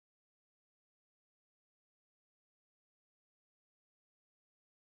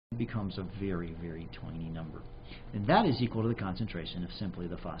becomes a very, very tiny number. And that is equal to the concentration of simply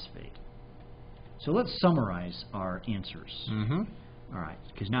the phosphate. So let's summarize our answers. All right,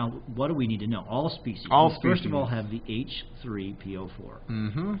 because now what do we need to know? All species. First of all, have the H3PO4.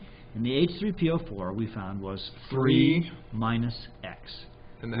 And the H3PO4 we found was 3 minus X.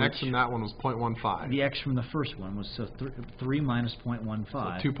 And the X from that one was 0.15. The X from the first one was 3 minus 0.15. So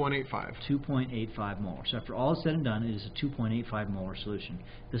 2.85. 2.85 molar. So after all is said and done, it is a 2.85 molar solution.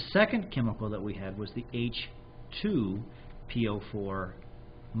 The second chemical that we had was the H2PO4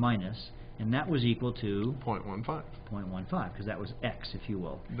 minus, and that was equal to 0.15. 0.15, because that was X, if you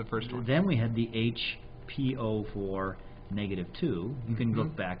will. The first one. Then we had the HPO4 negative 2. You can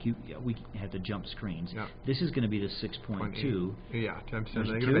look back. We had to jump screens. Yeah. This is going to be the 6.2. Yeah, times 10 to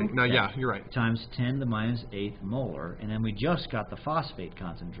the negative 8. No, yeah, you're right. Times 10 to the minus 8 molar. And then we just got the phosphate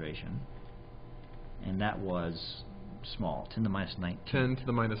concentration. And that was small, 10 to the minus 19. 10 to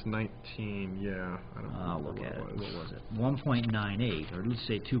the minus 19, yeah. I don't know. I'll look at it. What was it? 1.98, or let's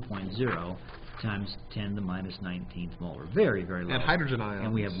say 2.0 times 10 to the minus 19th molar. Very, very low. And hydrogen ions.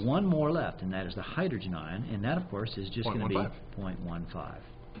 And we have one more left, and that is the hydrogen ion, and that, of course, is just going to be 0.15.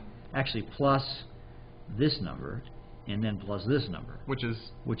 Actually, plus this number, and then plus this number. Which is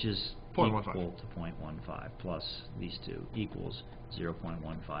 0.15. Equal to 0.15 plus these two equals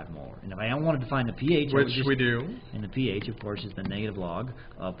 0.15 molar. And if I wanted to find the pH, which we do, and the pH, of course, is the negative log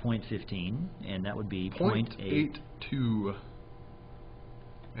of 0.15, and that would be 0.82.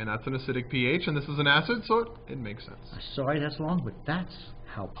 And that's an acidic pH, and this is an acid, so it makes sense. Sorry that's long, but that's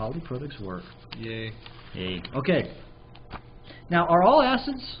how polyprotics work. Yay. Yay. Okay. Now, are all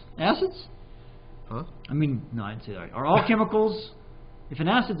acids acids? Huh? I mean, no, I'd say are all chemicals? If an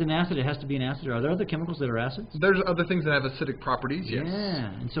acid's an acid, it has to be an acid. Are there other chemicals that are acids? There's other things that have acidic properties, yes.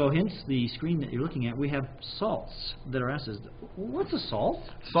 Yeah, and so hence the screen that you're looking at, we have salts that are acids. What's a salt?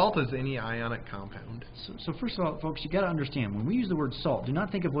 Salt is any ionic compound. So first of all, folks, you got to understand, when we use the word salt, do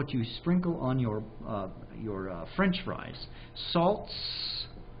not think of what you sprinkle on your French fries. Salts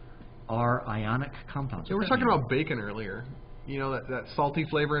are ionic compounds. Yeah, we were talking about bacon earlier. You know, that salty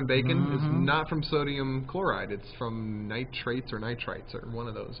flavor in bacon is not from sodium chloride. It's from nitrates or nitrites, or one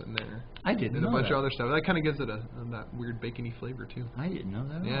of those in there. I didn't know that. And a bunch of other stuff. That kind of gives it that weird bacony flavor, too. I didn't know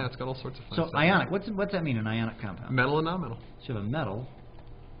that. Yeah, it's got all sorts of fun stuff. stuff. So ionic, what's that mean, an ionic compound? Metal and non-metal. So you have a metal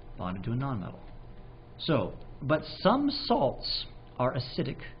bonded to a non-metal. So, but some salts are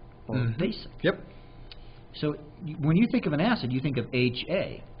acidic or basic. Yep. So when you think of an acid, you think of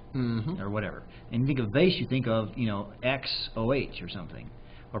HA. Or whatever. And you think of base, you think of, you know, XOH or something.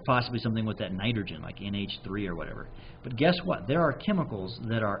 Or possibly something with that nitrogen, like NH3 or whatever. But guess what? There are chemicals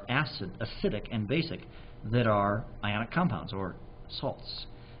that are acidic and basic that are ionic compounds or salts.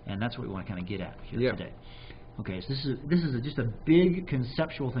 And that's what we want to kind of get at here today. Okay, so this is just a big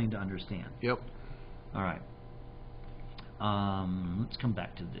conceptual thing to understand. Yep. All right. Let's come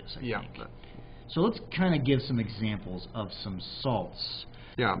back to this, I think. So let's kind of give some examples of some salts.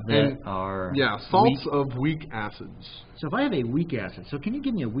 Yeah, salts of weak acids. So if I have a weak acid, so can you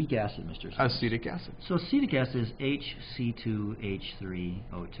give me a weak acid, Mr. Smith? Acetic acid. So acetic acid is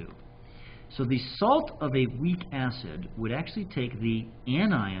HC2H3O2. So the salt of a weak acid would actually take the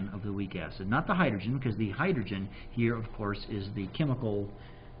anion of the weak acid, not the hydrogen, because the hydrogen here, of course, is the chemical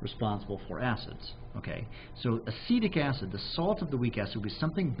responsible for acids. Okay, so acetic acid, the salt of the weak acid, would be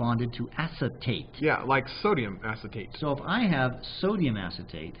something bonded to acetate. Yeah, like sodium acetate. So if I have sodium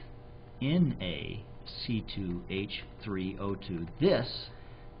acetate, NaC2H3O2, this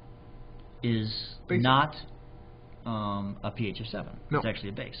is not a pH of 7. No. It's actually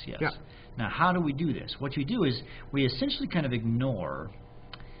a base, yes. Yeah. Now, how do we do this? What we do is we essentially kind of ignore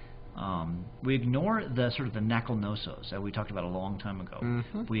the sort of the naklonosos that we talked about a long time ago.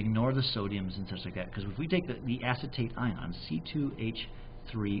 We ignore the sodiums and such like that, because if we take the acetate ion,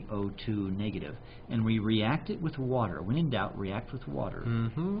 C2H3O2 negative, and we react it with water, when in doubt, react with water,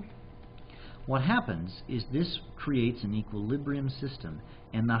 what happens is this creates an equilibrium system,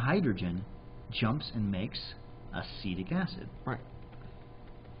 and the hydrogen jumps and makes acetic acid. Right.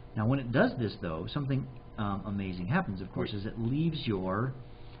 Now, when it does this, though, something amazing happens, of course, is it leaves your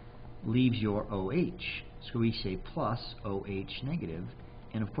OH. So we say plus OH negative,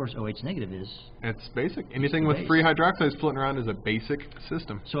 and of course OH negative is... It's basic. Anything with free hydroxides floating around is a basic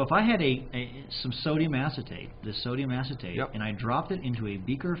system. So if I had some sodium acetate, and I dropped it into a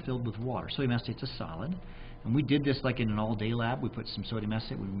beaker filled with water, sodium acetate's a solid, And we did this like in an all-day lab. We put some sodium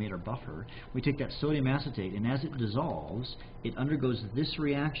acetate when we made our buffer. We take that sodium acetate, and as it dissolves, it undergoes this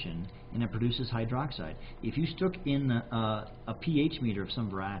reaction, and it produces hydroxide. If you stuck in a pH meter of some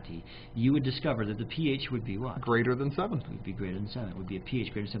variety, you would discover that the pH would be what? Greater than 7. It would be greater than 7. It would be a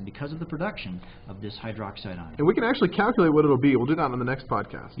pH greater than 7 because of the production of this hydroxide ion. And we can actually calculate what it'll be. We'll do that on the next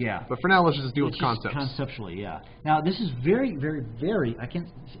podcast. Yeah. But for now, let's just deal with concepts. Conceptually, yeah. Now, this is very, very, very,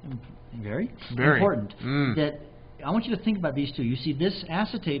 very important that I want you to think about these two. You see, this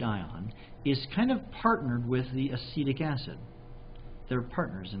acetate ion is kind of partnered with the acetic acid. They're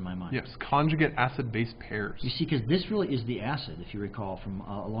partners in my mind. Yes, conjugate acid-base pairs. You see, because this really is the acid, if you recall, from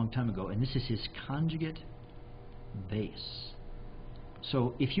a long time ago, and this is his conjugate base.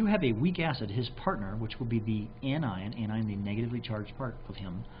 So if you have a weak acid, his partner, which will be the anion, the negatively charged part of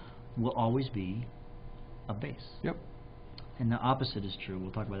him, will always be a base. Yep. And the opposite is true.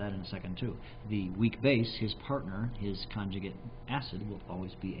 We'll talk about that in a second, too. The weak base, his partner, his conjugate acid, will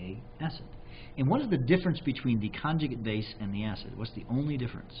always be a acid. And what is the difference between the conjugate base and the acid? What's the only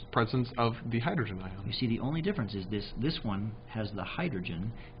difference? Presence of the hydrogen ion. You see, the only difference is this one has the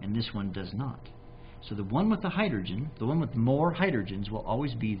hydrogen, and this one does not. So the one with the hydrogen, the one with more hydrogens, will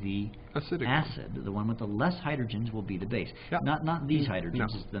always be the acidic acid. The one with the less hydrogens will be the base. Yep. Not these hydrogens. No.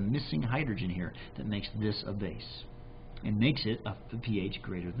 It's the missing hydrogen here that makes this a base. And makes it a pH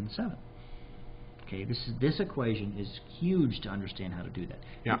greater than 7. Okay, this equation is huge to understand how to do that.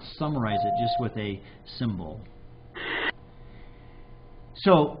 Yeah. Let's summarize it just with a symbol.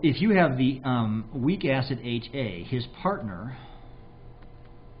 So if you have the weak acid HA, his partner,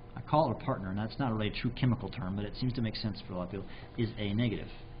 I call it a partner, and that's not really a true chemical term, but it seems to make sense for a lot of people, is A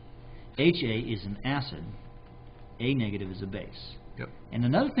negative. HA is an acid, A negative is a base. Yep. And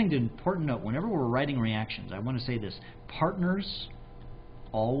another thing to important note, whenever we're writing reactions, I want to say this: partners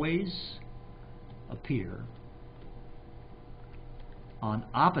always appear on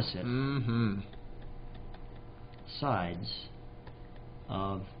opposite sides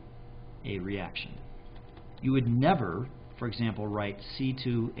of a reaction. You would never, for example, write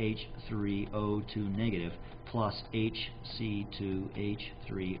C2H3O2 negative plus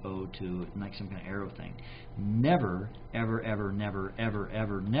HC2H3O2, like some kind of arrow thing. Never, ever, ever, never, ever,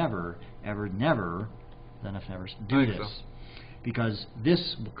 ever, never, ever, never, then if never, do this. So. Because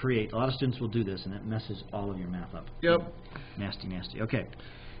this will create, a lot of students will do this, and it messes all of your math up. Yep. Nasty, nasty. Okay.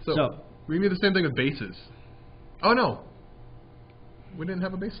 So we can do the same thing with bases. Oh, no. We didn't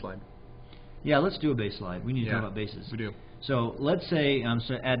have a base slide. Yeah, let's do a base slide. We need to talk about bases. We do. So let's say,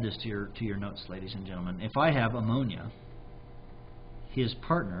 so add this to your notes, ladies and gentlemen. If I have ammonia, his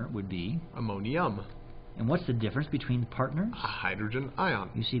partner would be ammonium. And what's the difference between partners? A hydrogen ion.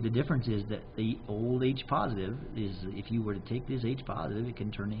 You see, the difference is that the old H positive is, if you were to take this H positive, it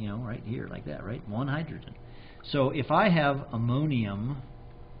can turn it, right here like that, right? One hydrogen. So if I have ammonium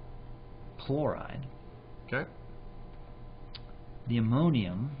chloride, okay, the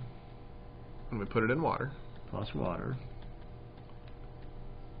ammonium, and we put it in water, plus water,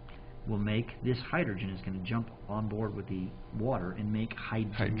 will make this hydrogen is going to jump on board with the water and make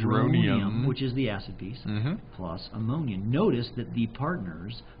hydronium, which is the acid piece, plus ammonia. Notice that the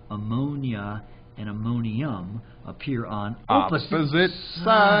partners, ammonia and ammonium, appear on opposite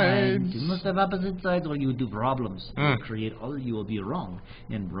sides. You must have opposite sides or you would do problems. You will create other, you will be wrong,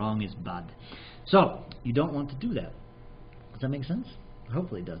 and wrong is bad. So, you don't want to do that. Does that make sense?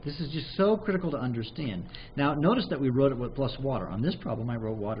 Hopefully it does. This is just so critical to understand. Now, notice that we wrote it with plus water. On this problem, I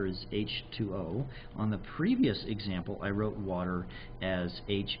wrote water as H2O. On the previous example, I wrote water as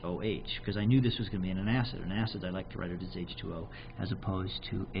HOH, because I knew this was going to be in an acid. An acid, I like to write it as H2O, as opposed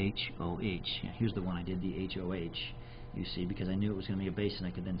to HOH. Yeah, here's the one I did, the HOH, you see, because I knew it was going to be a base, and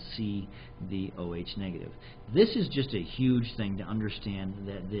I could then see the OH negative. This is just a huge thing to understand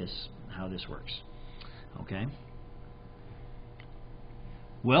that how this works. Okay?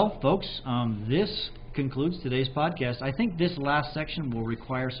 Well, folks, this concludes today's podcast. I think this last section will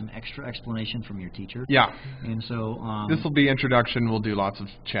require some extra explanation from your teacher. Yeah. And so this will be introduction. We'll do lots of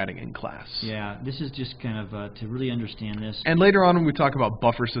chatting in class. Yeah, this is just kind of to really understand this. And later on when we talk about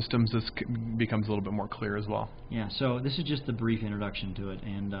buffer systems, this becomes a little bit more clear as well. Yeah, so this is just the brief introduction to it.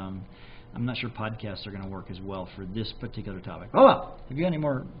 And I'm not sure podcasts are going to work as well for this particular topic. Oh, well, have you got any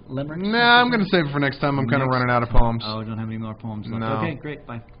more limericks? Nah, I'm going to save it for next time. I'm kind of running out of poems. Oh, don't have any more poems left. No. Okay, great.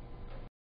 Bye.